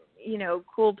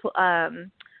 cool,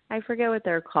 I forget what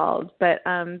they're called, but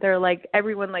they're like,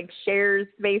 everyone like shares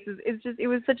spaces. It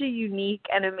was such a unique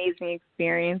and amazing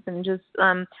experience, and just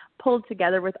pulled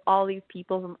together with all these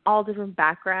people from all different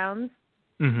backgrounds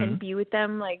and be with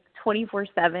them like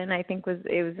 24/7. I think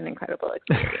it was an incredible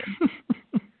experience.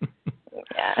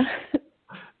 Yeah.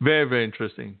 Very, very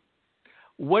interesting.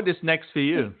 What is next for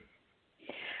you?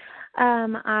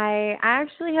 I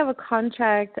actually have a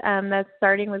contract that's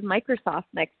starting with Microsoft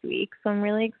next week, so I'm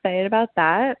really excited about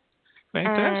that.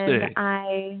 Fantastic.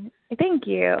 And thank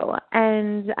you.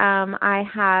 And I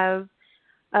have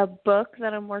a book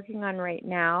that I'm working on right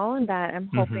now that I'm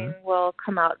hoping will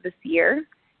come out this year.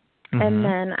 And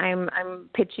then I'm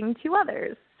pitching 2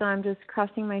 others. So I'm just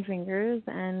crossing my fingers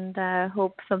and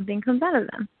hope something comes out of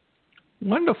them.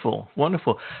 Wonderful,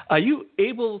 wonderful. Are you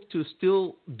able to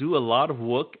still do a lot of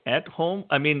work at home?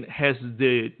 I mean, has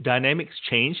the dynamics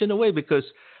changed in a way? Because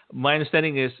my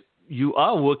understanding is you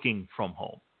are working from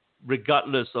home,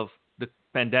 regardless of the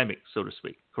pandemic, so to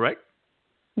speak, correct?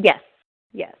 Yes,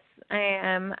 I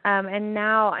am. And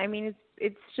now, I mean,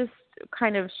 it's just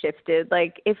kind of shifted.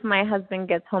 Like, if my husband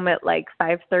gets home at like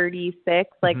 5:36,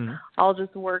 like I'll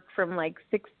just work from like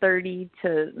 6:30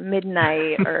 to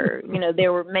midnight, or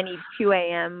there were many 2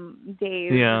 a.m.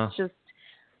 days. Yeah. It just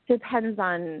depends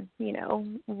on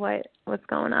what's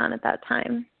going on at that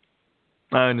time.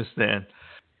 I understand.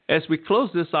 As we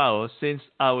close this hour, since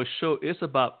our show is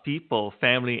about people,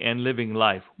 family, and living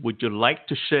life, would you like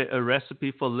to share a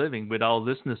recipe for living with our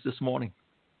listeners this morning?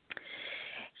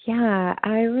 Yeah,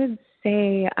 I would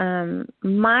say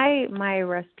my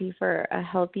recipe for a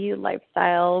healthy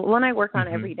lifestyle, one I work on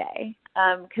every day,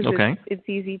 because it's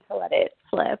easy to let it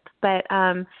slip. But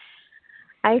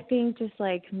I think just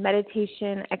like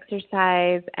meditation,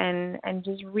 exercise, and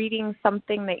just reading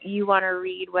something that you want to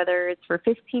read, whether it's for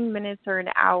 15 minutes or an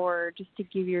hour, just to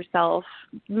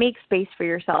make space for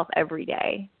yourself every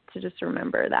day, to just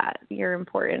remember that you're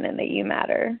important and that you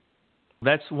matter.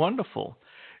 That's wonderful.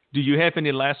 Do you have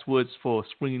any last words for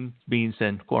Spring Beans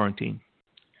and Quarantine?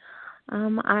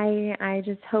 I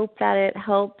just hope that it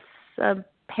helps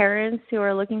parents who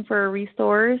are looking for a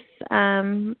resource,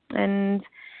 and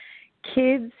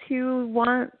kids who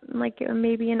want like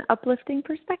maybe an uplifting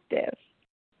perspective.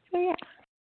 So yeah.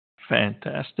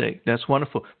 Fantastic. That's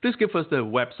wonderful. Please give us the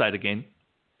website again.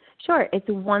 Sure. It's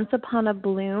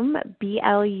onceuponablume,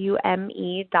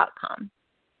 BLUME.com.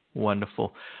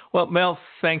 Wonderful. Well, Mel,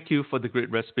 thank you for the great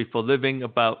recipe for living,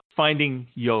 about finding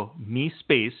your me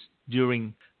space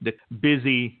during the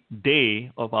busy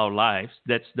day of our lives.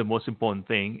 That's the most important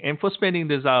thing. And for spending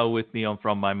this hour with me on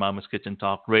From My Mama's Kitchen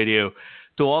Talk Radio.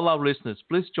 To all our listeners,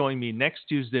 please join me next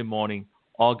Tuesday morning,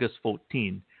 August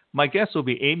 14. My guest will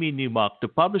be Amy Newmark, the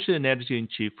publisher and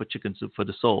editor-in-chief for Chicken Soup for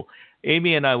the Soul.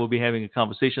 Amy and I will be having a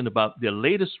conversation about their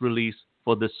latest release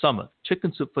for this summer,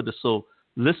 Chicken Soup for the Soul,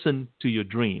 Listen to Your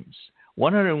Dreams.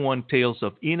 101 Tales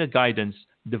of Inner Guidance,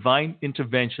 Divine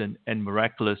Intervention, and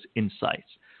Miraculous Insights.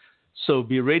 So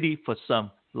be ready for some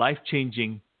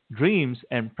life-changing dreams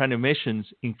and premonitions,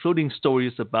 including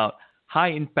stories about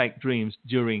high-impact dreams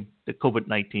during the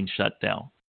COVID-19 shutdown.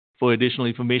 For additional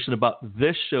information about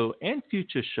this show and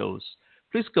future shows,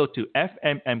 please go to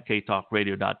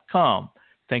fmmktalkradio.com.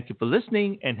 Thank you for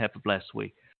listening and have a blessed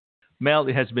week. Mel,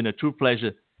 it has been a true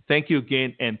pleasure. Thank you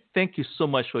again, and thank you so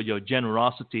much for your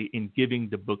generosity in giving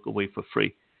the book away for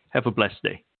free. Have a blessed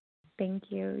day. Thank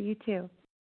you. You too.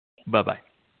 Bye-bye.